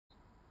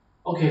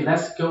Okay,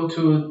 let's go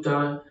to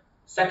the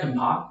second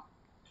part,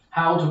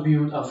 how to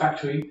build a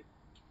factory.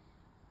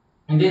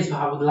 In this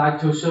part, I would like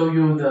to show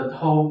you the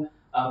whole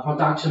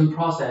production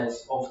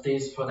process of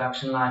this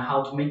production line,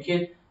 how to make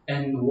it,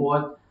 and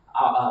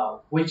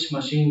which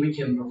machine we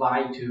can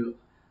provide to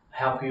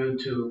help you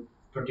to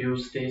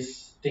produce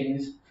these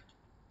things.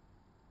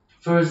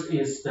 First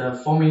is the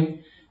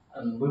forming.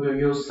 We will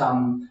use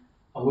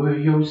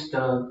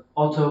the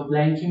auto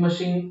blanking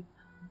machine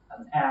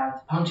and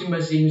add punching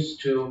machines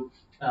to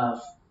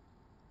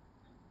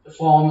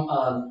form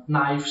a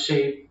knife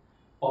shape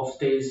of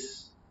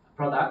this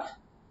product.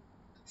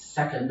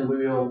 Second,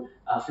 we will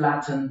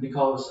flatten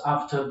because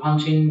after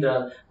punching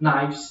the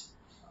knives,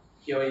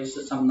 here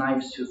is some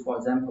knives too. For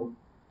example,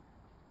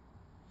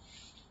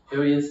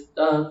 here is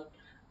the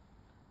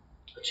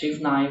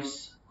Chief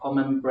Knives,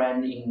 common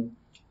brand in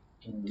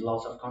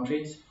lots of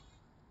countries.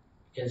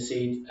 You can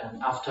see,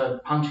 and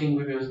after punching,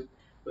 we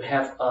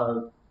have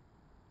a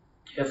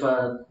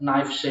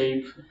knife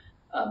shape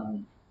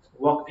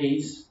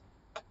workpiece.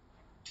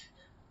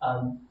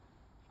 Um,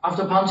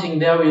 After punching,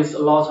 there is a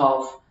lot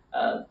of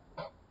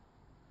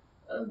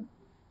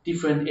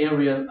different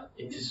area.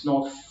 It is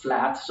not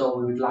flat, so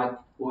we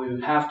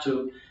will have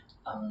to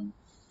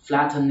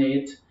flatten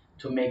it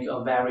to make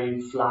a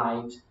very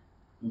flat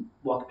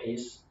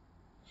workpiece.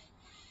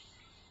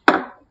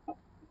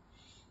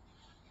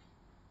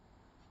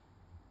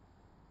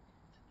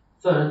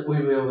 Third,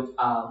 we will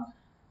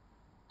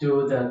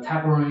do the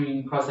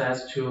tapering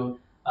process to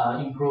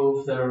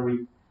improve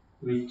the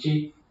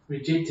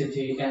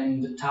rigidity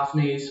and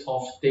toughness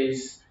of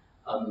these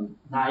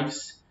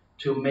knives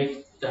to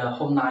make the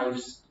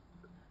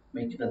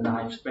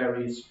knives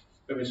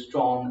very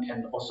strong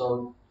and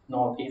also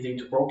not easy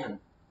to broken.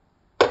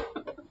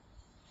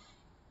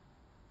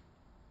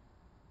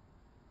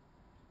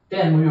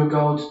 Then we will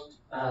go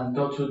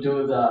to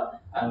do the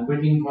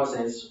gripping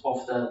process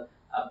of the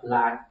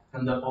black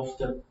and of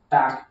the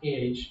back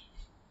edge.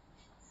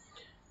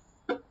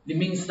 It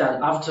means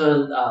that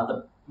after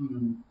the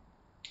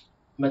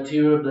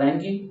material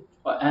blending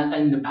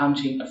and the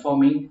punching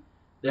forming,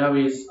 there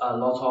is a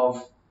lot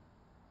of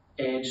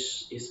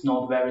edge is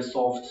not very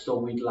soft, so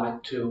we'd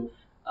like to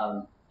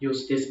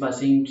use these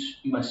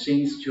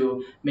machines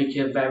to make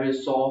it very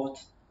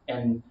soft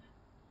and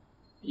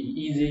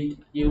easy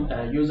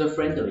user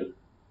friendly.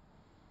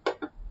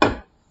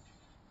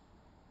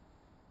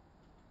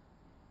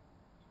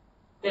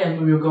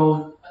 Then we will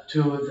go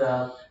to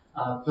the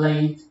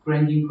blade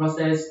grinding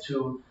process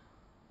to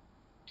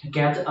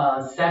get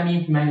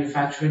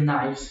semi-manufactured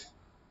knives.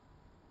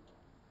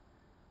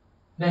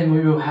 Then we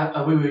will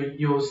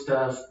use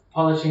the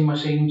polishing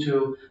machine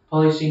to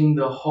polishing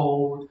the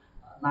whole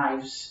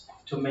knives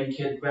to make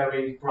it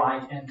very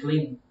bright and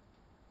clean.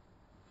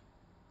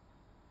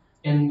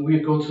 And we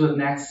go to the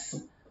next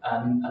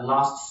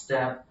last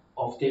step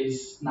of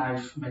this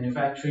knife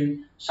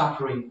manufacturing,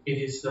 sharpening. It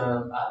is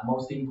the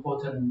most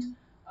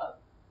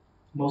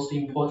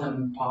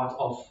important part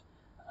of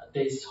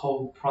this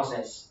whole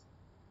process.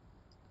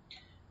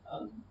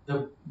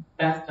 The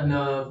best and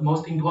the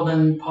most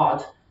important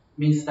part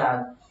means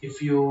that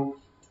if you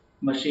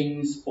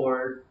machines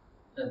or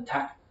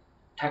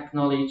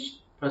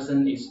technology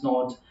person is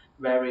not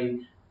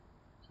very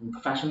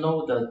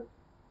professional, the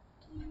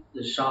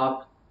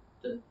sharp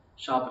the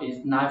sharp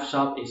is knife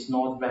sharp is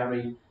not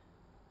very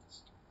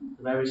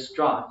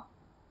strong.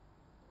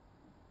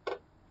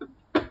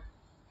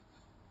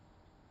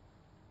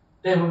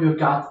 Then we will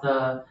get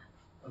the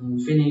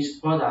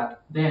finished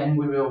product. Then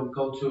we will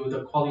go to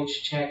the quality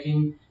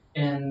checking,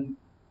 and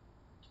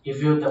if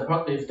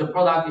the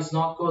product is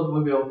not good,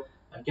 we will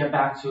get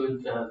back to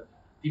the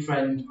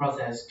different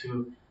process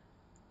to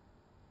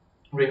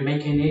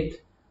remaking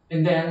it.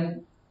 And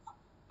then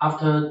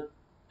after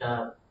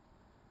the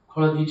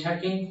quality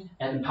checking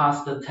and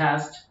pass the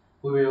test,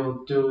 we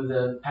will do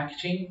the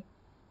packaging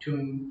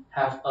to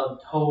have a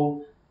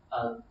whole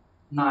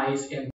nice and